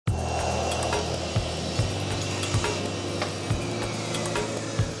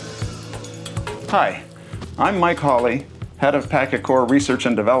Hi, I'm Mike Hawley, Head of Packet Core Research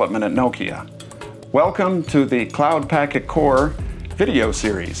and Development at Nokia. Welcome to the Cloud Packet Core video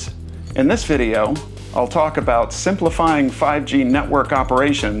series. In this video, I'll talk about simplifying 5G network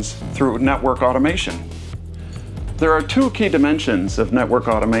operations through network automation. There are two key dimensions of network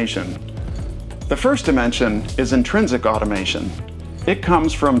automation. The first dimension is intrinsic automation. It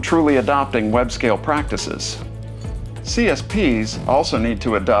comes from truly adopting web-scale practices. CSPs also need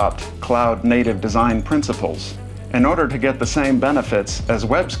to adopt cloud-native design principles in order to get the same benefits as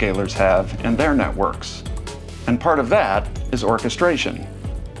web-scalers have in their networks. And part of that is orchestration.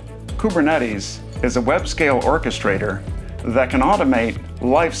 Kubernetes is a web-scale orchestrator that can automate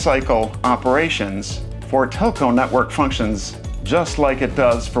lifecycle operations for telco network functions just like it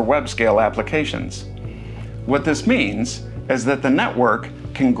does for web-scale applications. What this means is that the network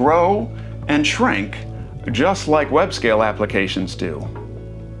can grow and shrink just like web-scale applications do.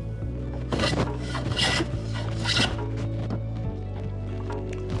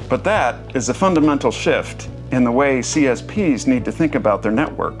 But that is a fundamental shift in the way CSPs need to think about their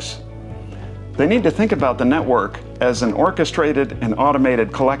networks. They need to think about the network as an orchestrated and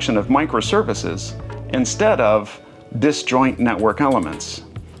automated collection of microservices instead of disjoint network elements.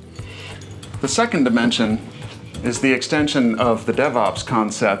 The second dimension is the extension of the DevOps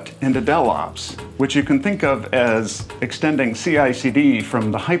concept into DelOps, which you can think of as extending CI/CD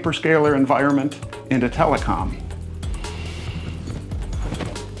from the hyperscaler environment into telecom.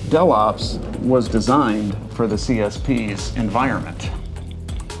 DelOps was designed for the CSP's environment,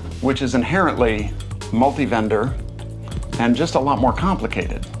 which is inherently multi-vendor and just a lot more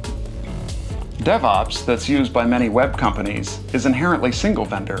complicated. DevOps, that's used by many web companies, is inherently single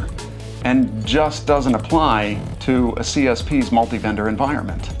vendor and just doesn't apply to a CSP's multi-vendor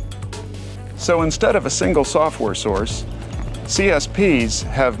environment. So instead of a single software source, CSPs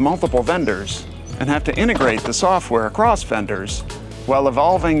have multiple vendors and have to integrate the software across vendors while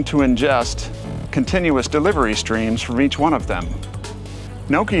evolving to ingest continuous delivery streams from each one of them.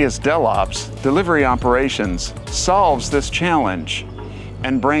 Nokia's DelOps, Delivery Operations, solves this challenge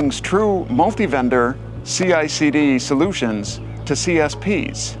and brings true multi-vendor CI/CD solutions to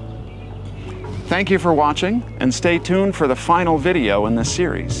CSPs. Thank you for watching, and stay tuned for the final video in this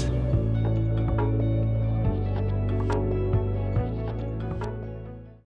series.